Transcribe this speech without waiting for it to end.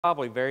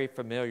probably very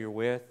familiar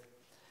with.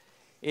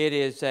 It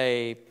is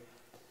a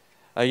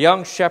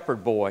young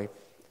shepherd boy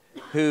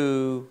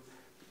who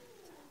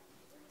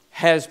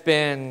has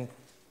been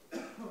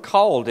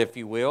called, if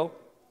you will,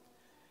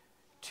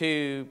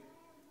 to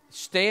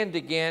stand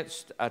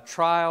against a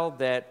trial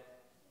that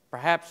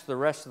perhaps the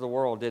rest of the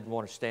world didn't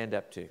want to stand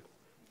up to.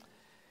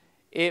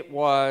 It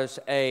was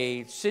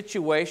a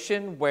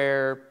situation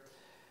where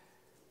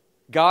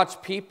God's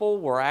people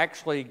were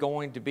actually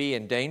going to be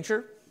in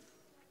danger,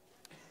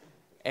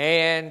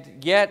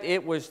 and yet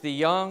it was the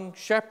young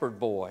shepherd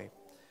boy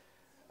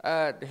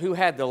who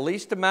had the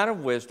least amount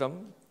of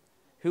wisdom,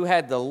 who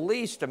had the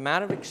least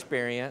amount of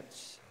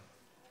experience,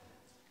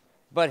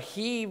 but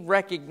he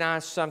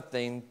recognized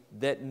something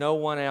that no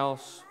one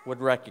else would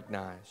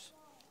recognize.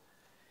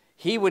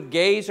 He would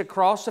gaze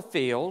across a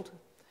field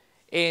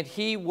and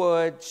he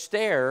would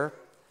stare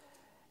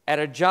at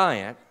a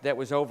giant that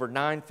was over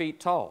 9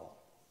 feet tall.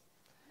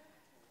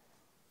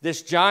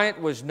 This giant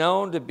was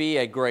known to be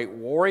a great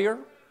warrior.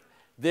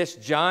 This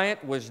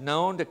giant was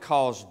known to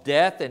cause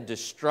death and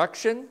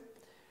destruction.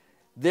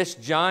 This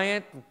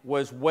giant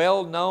was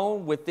well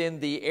known within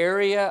the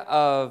area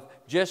of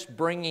just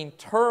bringing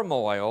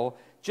turmoil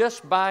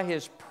just by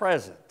his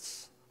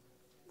presence.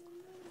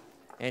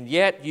 And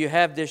yet you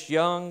have this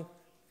young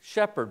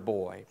shepherd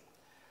boy,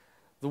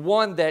 the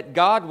one that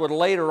God would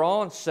later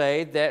on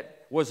say that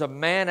was a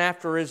man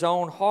after his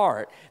own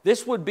heart.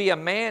 This would be a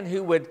man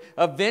who would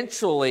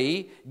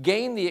eventually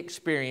gain the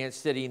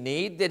experience that he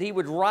needed, that he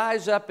would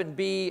rise up and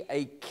be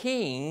a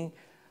king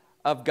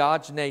of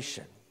God's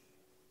nation.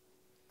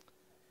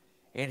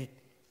 And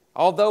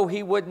although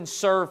he wouldn't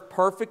serve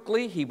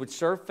perfectly, he would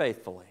serve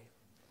faithfully.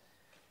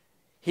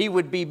 He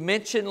would be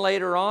mentioned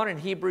later on in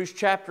Hebrews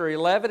chapter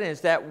 11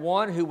 as that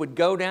one who would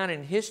go down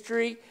in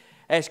history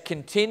as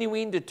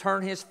continuing to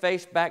turn his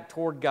face back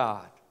toward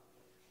God.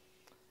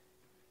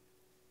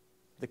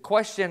 The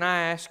question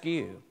I ask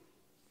you,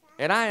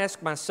 and I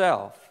ask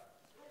myself,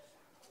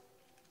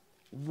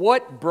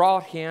 what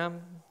brought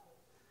him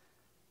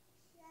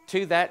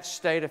to that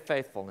state of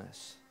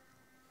faithfulness?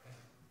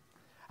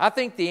 I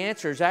think the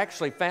answer is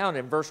actually found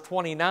in verse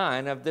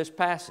 29 of this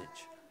passage.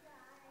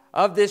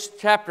 Of this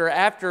chapter,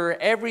 after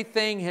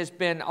everything has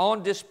been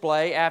on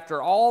display,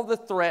 after all the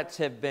threats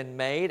have been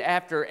made,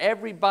 after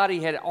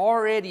everybody had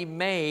already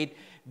made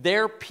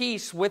their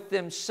peace with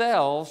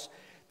themselves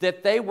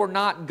that they were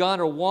not going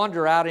to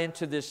wander out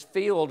into this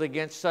field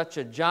against such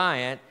a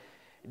giant,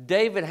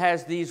 David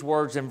has these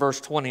words in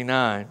verse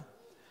 29.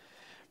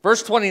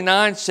 Verse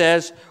 29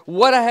 says,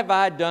 "What have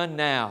I done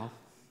now?"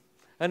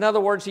 In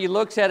other words, he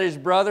looks at his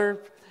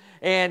brother,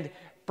 and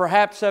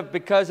perhaps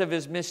because of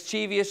his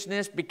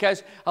mischievousness,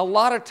 because a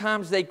lot of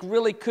times they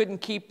really couldn't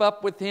keep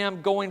up with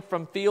him going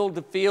from field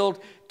to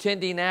field,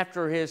 tending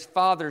after his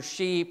father's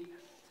sheep,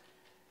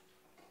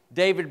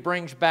 David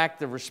brings back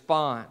the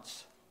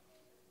response,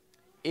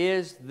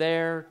 "Is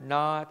there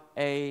not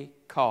a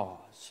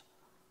cause?"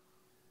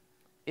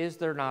 Is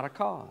there not a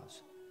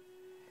cause?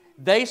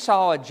 They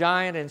saw a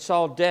giant and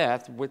saw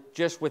death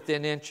just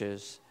within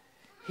inches.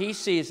 He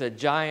sees a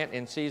giant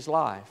and sees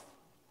life.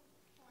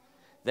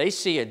 They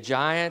see a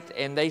giant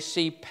and they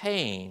see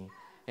pain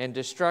and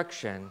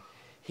destruction.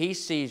 He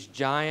sees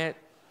giant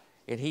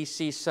and he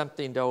sees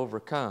something to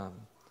overcome.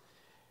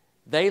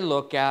 They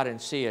look out and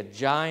see a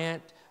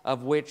giant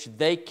of which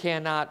they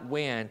cannot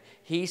win.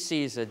 He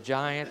sees a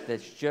giant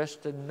that's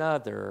just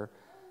another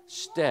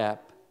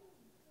step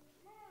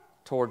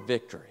toward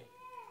victory.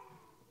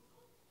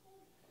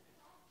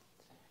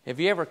 Have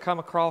you ever come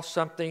across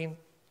something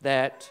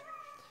that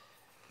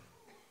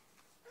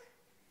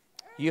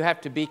you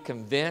have to be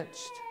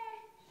convinced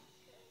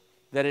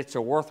that it's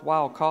a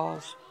worthwhile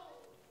cause?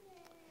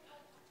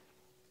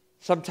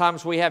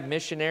 Sometimes we have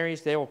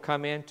missionaries, they will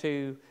come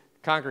into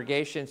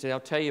congregations and they'll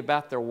tell you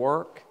about their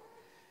work.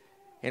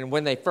 And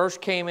when they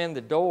first came in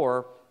the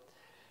door,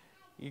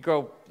 you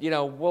go,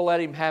 we'll let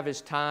him have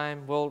his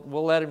time. We'll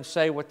let him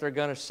say what they're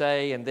going to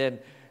say, and then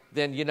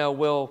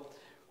we'll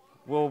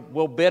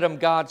bid them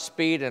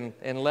Godspeed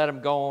and let them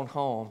go on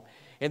home.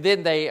 And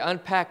then they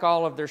unpack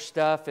all of their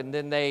stuff, and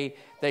then they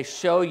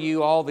show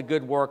you all the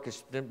good work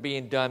that's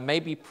being done.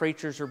 Maybe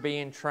preachers are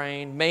being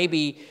trained.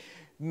 Maybe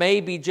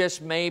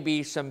just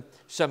maybe some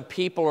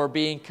people are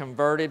being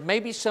converted.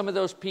 Maybe some of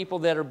those people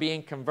that are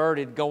being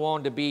converted go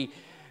on to be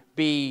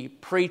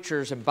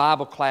preachers and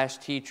Bible class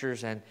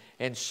teachers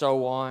and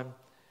so on.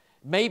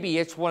 Maybe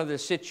it's one of the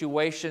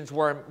situations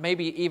where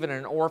maybe even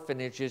an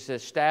orphanage is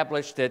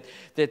established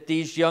that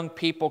these young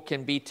people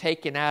can be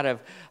taken out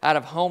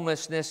of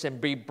homelessness and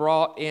be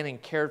brought in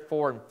and cared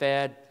for and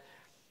fed.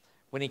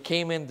 When he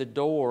came in the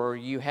door,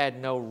 you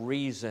had no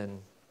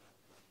reason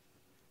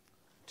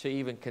to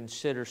even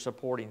consider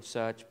supporting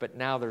such, but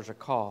now there's a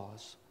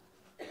cause.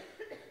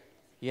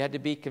 You had to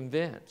be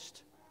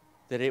convinced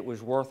that it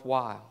was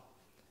worthwhile.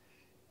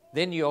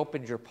 Then you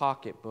opened your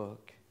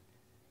pocketbook,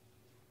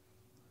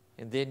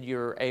 and then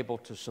you're able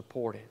to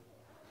support it.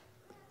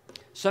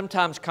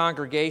 Sometimes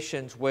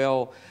congregations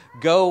will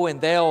go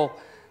and they'll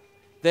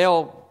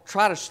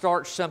try to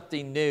start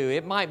something new.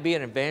 It might be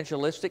an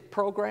evangelistic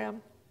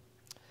program.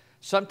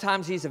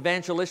 Sometimes these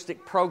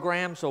evangelistic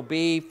programs will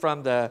be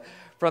from the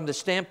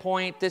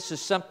standpoint, this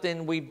is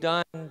something we've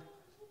done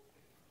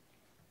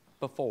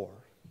before.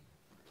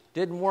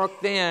 Didn't work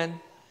then,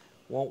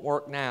 won't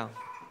work now.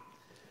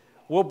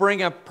 We'll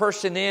bring a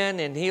person in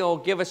and he'll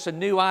give us a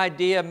new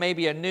idea,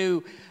 maybe a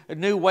new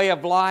way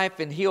of life,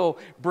 and he'll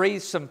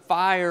breathe some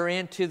fire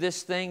into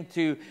this thing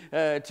to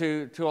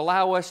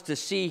allow us to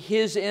see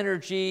his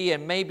energy,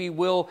 and maybe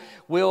we'll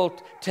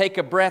take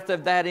a breath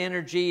of that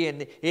energy,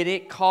 and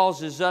it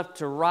causes us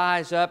to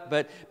rise up.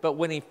 But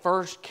when he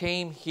first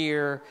came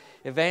here,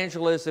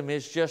 evangelism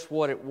is just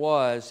what it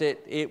was.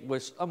 It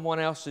was someone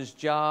else's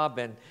job,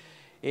 and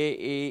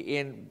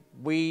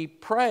we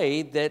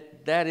pray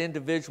that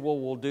individual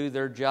will do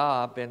their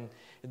job, and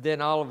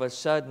then all of a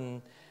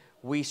sudden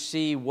we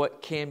see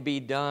what can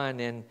be done,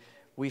 and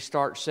we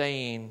start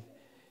saying,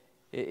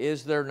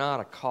 is there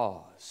not a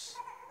cause?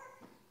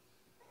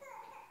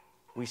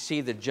 We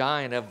see the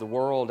giant of the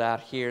world out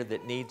here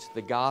that needs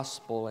the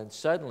gospel, and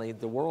suddenly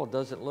the world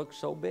doesn't look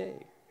so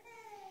big.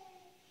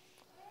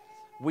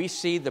 We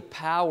see the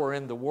power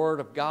in the Word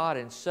of God,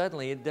 and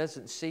suddenly it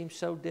doesn't seem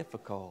so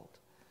difficult.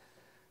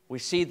 We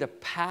see the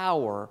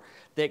power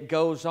that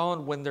goes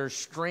on when there's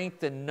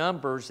strength in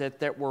numbers,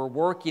 that we're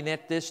working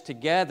at this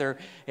together,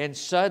 and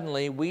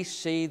suddenly we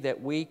see that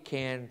we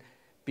can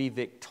be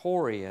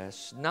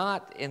victorious,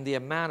 not in the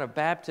amount of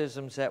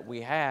baptisms that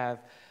we have,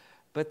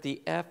 but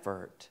the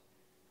effort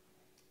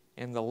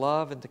and the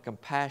love and the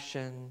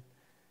compassion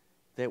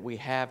that we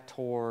have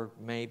toward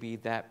maybe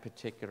that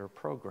particular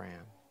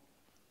program.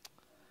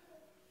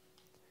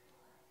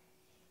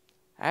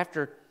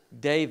 After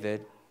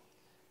David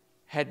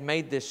had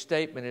made this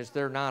statement, is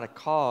there not a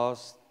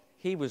cause,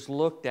 he was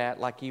looked at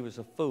like he was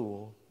a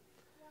fool.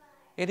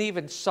 And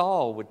even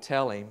Saul would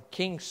tell him,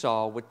 King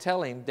Saul would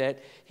tell him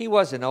that he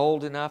wasn't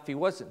old enough, he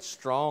wasn't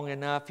strong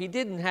enough, he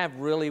didn't have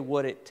really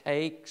what it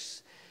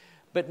takes.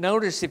 But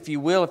notice, if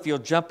you will, if you'll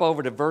jump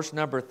over to verse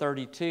number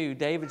 32,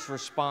 David's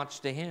response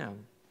to him.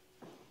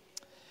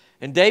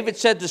 And David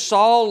said to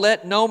Saul,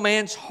 let no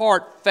man's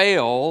heart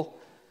fail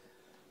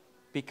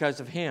because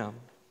of him.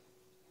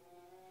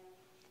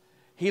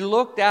 He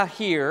looked out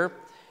here.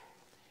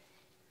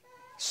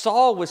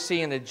 Saul was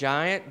seeing a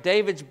giant.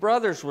 David's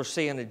brothers were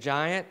seeing a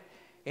giant.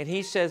 And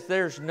he says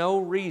there's no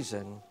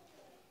reason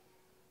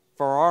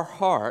for our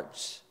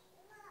hearts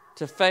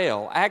to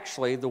fail.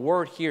 Actually, the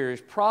word here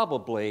is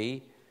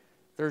probably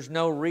there's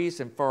no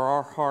reason for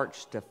our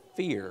hearts to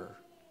fear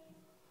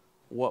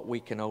what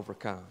we can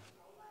overcome.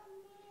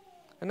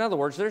 In other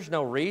words, there's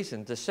no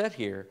reason to sit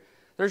here.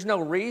 There's no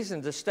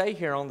reason to stay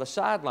here on the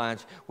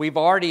sidelines. We've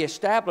already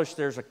established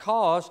there's a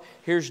cause.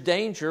 Here's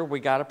danger. We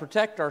got to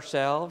protect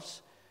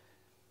ourselves.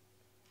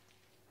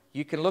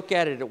 You can look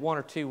at it at one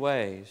or two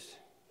ways.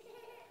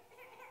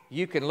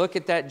 You can look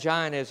at that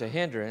giant as a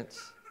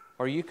hindrance,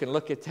 or you can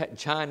look at that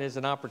giant as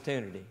an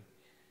opportunity.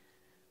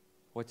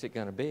 What's it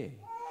going to be?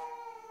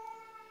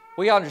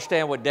 We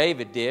understand what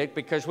David did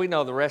because we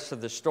know the rest of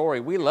the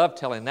story. We love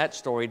telling that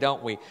story,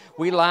 don't we?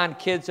 We line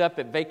kids up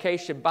at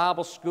Vacation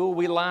Bible School.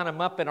 We line them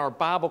up in our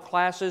Bible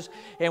classes,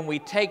 and we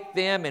take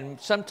them, and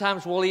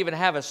sometimes we'll even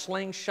have a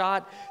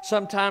slingshot.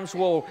 Sometimes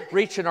we'll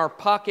reach in our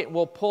pocket and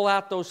we'll pull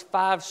out those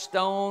 5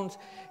 stones,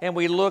 and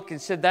we look and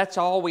said, that's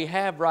all we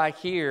have right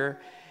here.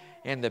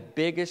 And the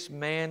biggest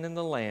man in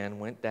the land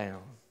went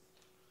down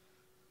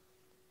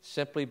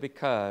simply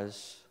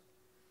because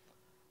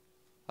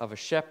of a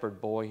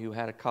shepherd boy who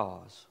had a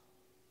cause.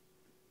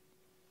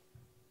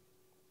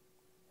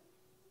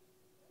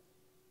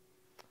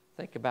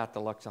 Think about the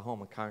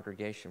Luxahoma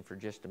congregation for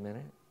just a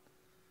minute.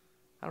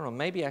 I don't know,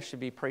 maybe I should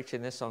be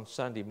preaching this on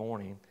Sunday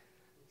morning.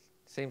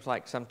 Seems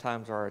like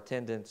sometimes our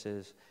attendance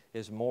is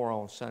more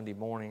on Sunday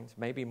mornings.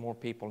 Maybe more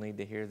people need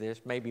to hear this.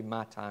 Maybe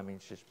my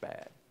timing's just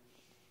bad.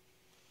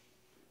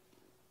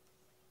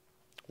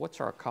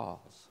 What's our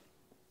cause?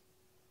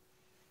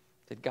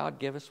 Did God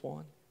give us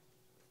one?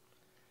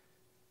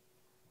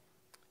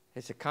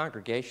 As a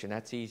congregation,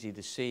 that's easy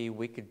to see.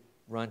 We could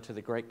run to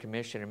the Great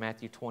Commission in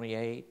Matthew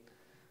 28,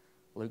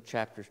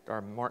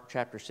 Mark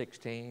chapter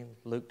 16,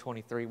 Luke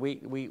 23.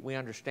 We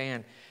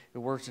understand the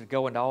words to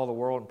go into all the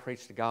world and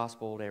preach the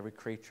gospel to every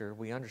creature.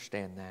 We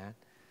understand that.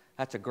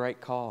 That's a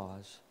great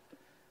cause.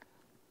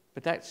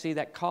 But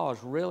that cause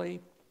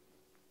really,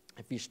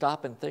 if you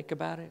stop and think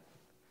about it,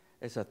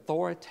 as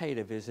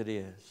authoritative as it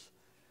is,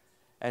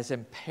 as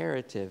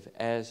imperative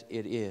as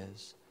it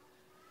is,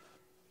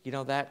 you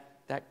know, that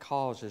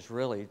cause is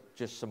really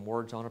just some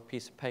words on a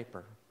piece of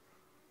paper.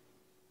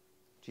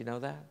 Do you know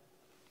that?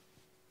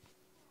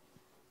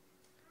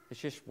 It's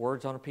just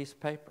words on a piece of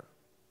paper.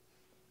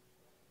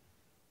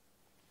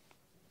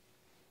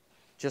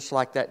 Just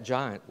like that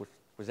giant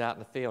was out in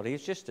the field.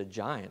 He's just a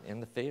giant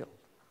in the field.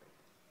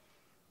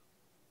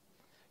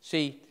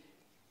 See,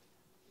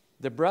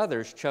 the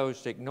brothers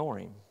chose to ignore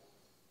him.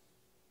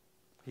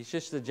 He's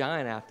just a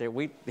giant out there.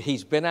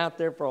 He's been out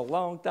there for a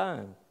long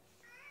time.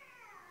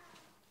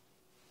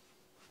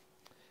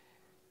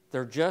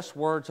 They're just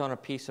words on a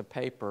piece of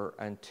paper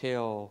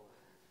until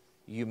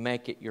you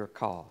make it your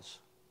cause.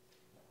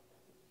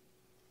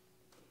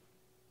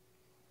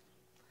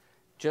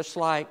 Just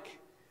like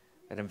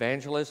an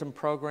evangelism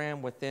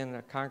program within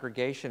a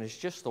congregation is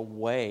just a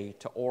way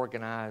to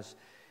organize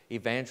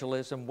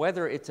evangelism,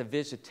 whether it's a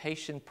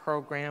visitation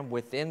program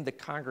within the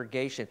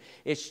congregation,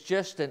 it's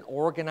just an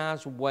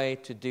organized way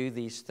to do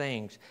these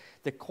things.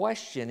 The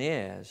question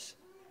is,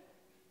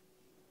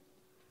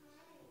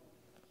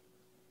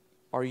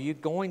 are you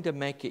going to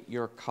make it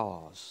your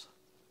cause?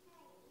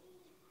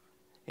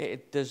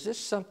 Is this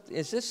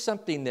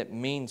something that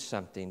means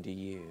something to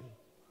you?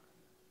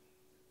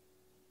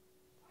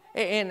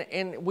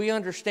 And we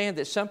understand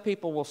that some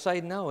people will say,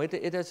 no,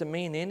 it doesn't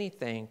mean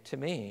anything to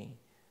me.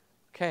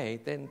 Okay,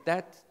 then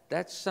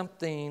that's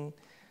something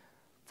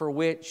for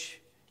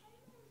which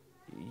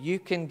you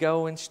can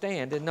go and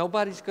stand, and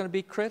nobody's going to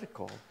be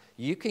critical.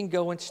 You can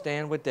go and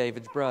stand with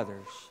David's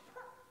brothers.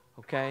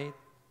 Okay?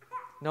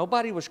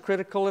 Nobody was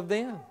critical of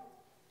them.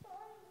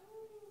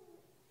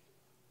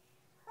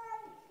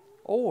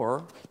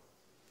 Or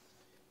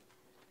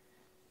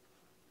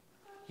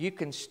you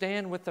can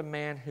stand with the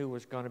man who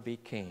was going to be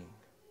king.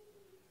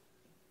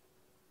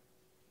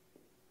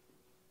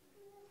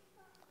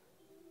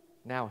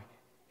 Now,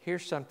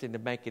 here's something to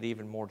make it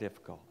even more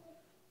difficult.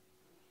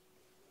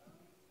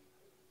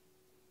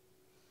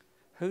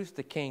 Who's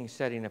the king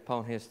sitting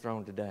upon his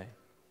throne today?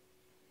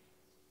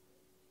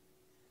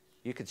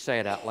 You could say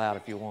it out loud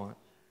if you want.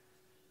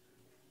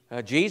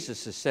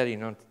 Jesus is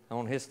sitting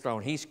on his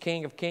throne. He's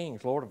King of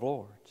kings, Lord of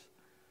lords.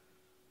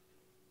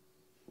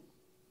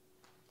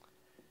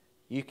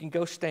 You can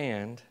go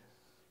stand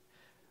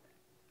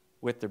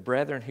with the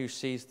brethren who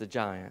sees the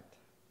giant,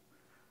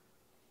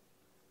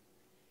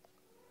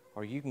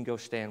 or you can go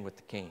stand with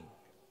the king.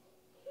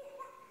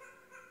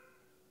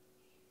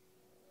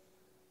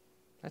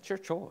 That's your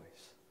choice.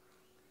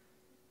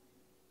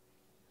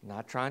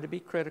 Not trying to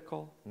be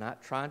critical,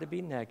 not trying to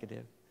be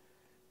negative.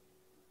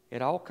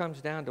 It all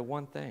comes down to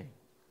one thing.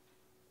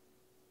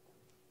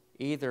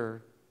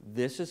 Either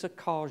this is a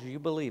cause you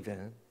believe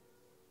in,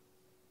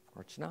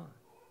 or it's not.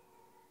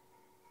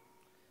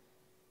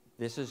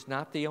 This is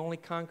not the only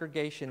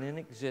congregation in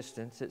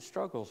existence that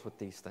struggles with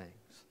these things.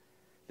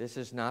 This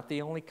is not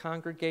the only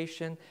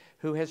congregation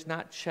who has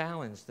not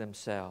challenged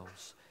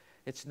themselves.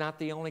 It's not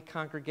the only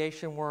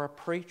congregation where a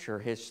preacher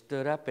has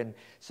stood up, and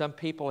some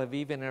people have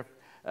even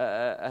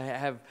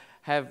have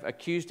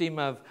accused him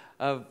of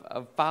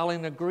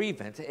filing a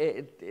grievance.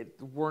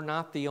 We're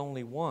not the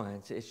only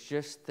ones. It's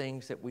just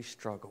things that we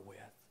struggle with.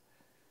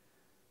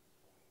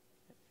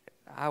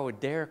 I would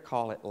dare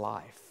call it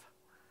life.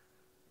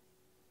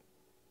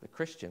 The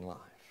Christian life.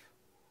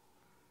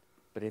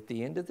 But at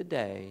the end of the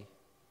day,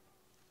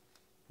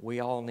 we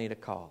all need a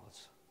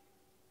cause.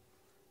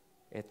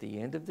 At the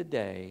end of the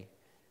day,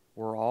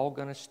 we're all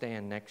going to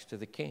stand next to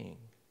the King,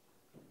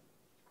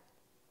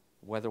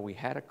 whether we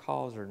had a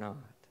cause or not.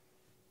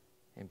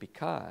 And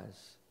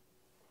because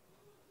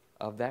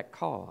of that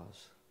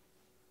cause,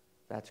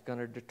 that's going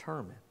to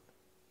determine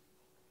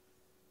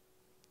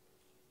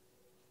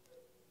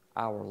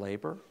our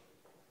labor,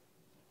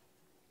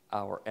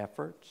 our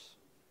efforts,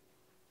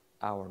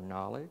 our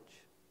knowledge,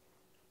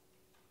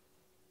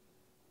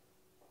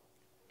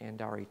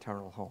 and our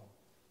eternal home.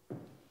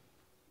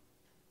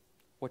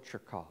 What's your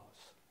cause?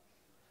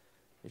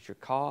 Is your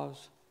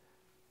cause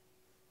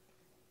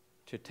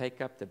to take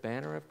up the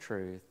banner of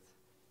truth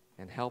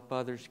and help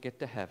others get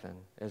to heaven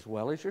as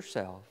well as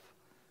yourself?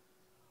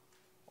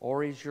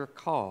 Or is your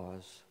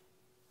cause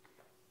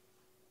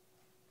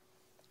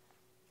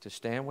to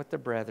stand with the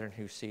brethren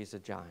who sees a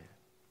giant?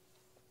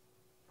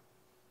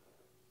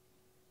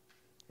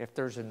 If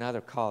there's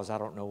another cause, I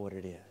don't know what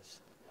it is.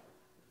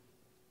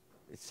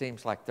 It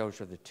seems like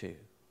those are the two.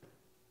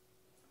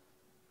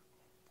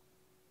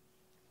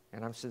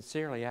 And I'm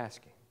sincerely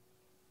asking,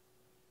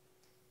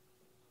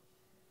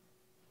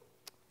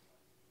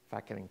 if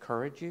I can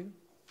encourage you,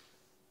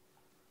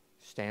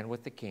 stand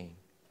with the King,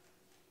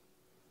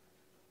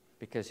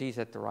 because He's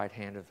at the right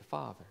hand of the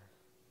Father.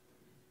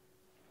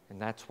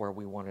 And that's where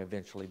we want to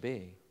eventually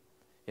be.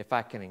 If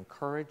I can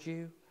encourage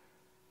you,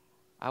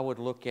 I would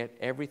look at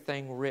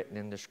everything written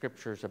in the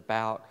Scriptures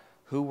about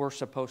who we're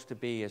supposed to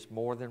be as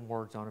more than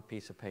words on a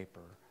piece of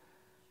paper.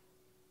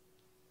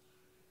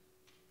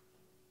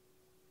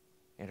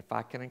 And if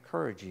I can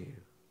encourage you,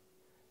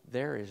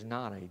 there is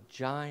not a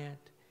giant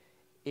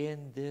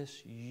in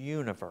this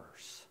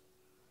universe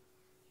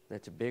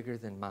that's bigger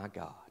than my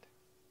God.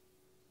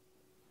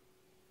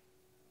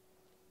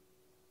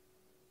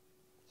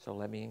 So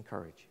let me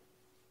encourage you.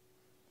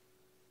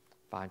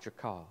 Find your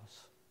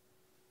cause.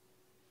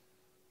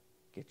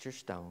 Get your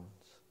stones.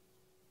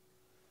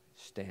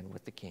 Stand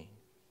with the King.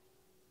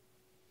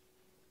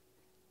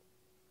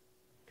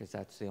 Because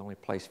that's the only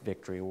place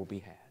victory will be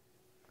had.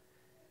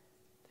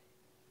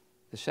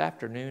 This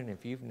afternoon,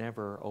 if you've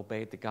never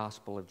obeyed the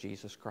gospel of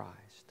Jesus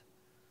Christ,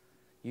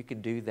 you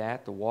can do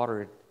that. The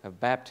water of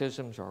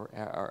baptisms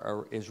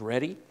is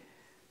ready.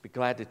 Be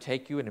glad to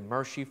take you and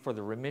immerse you for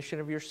the remission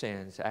of your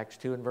sins. Acts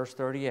 2 and verse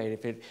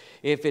 38.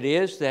 If it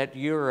is that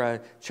you're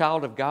a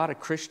child of God, a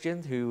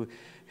Christian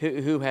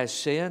who has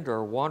sinned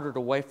or wandered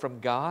away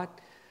from God,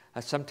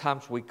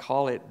 sometimes we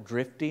call it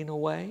drifting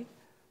away,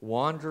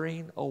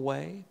 wandering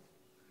away.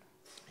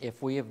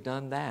 If we have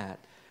done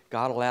that,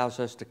 God allows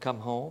us to come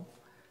home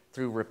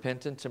through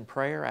repentance and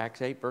prayer,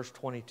 Acts 8 verse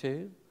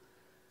 22.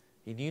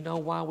 And you know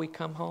why we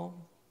come home?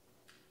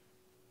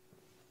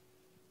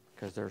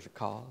 Because there's a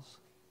cause.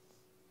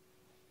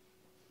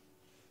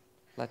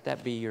 Let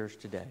that be yours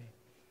today,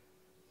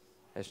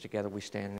 as together we stand.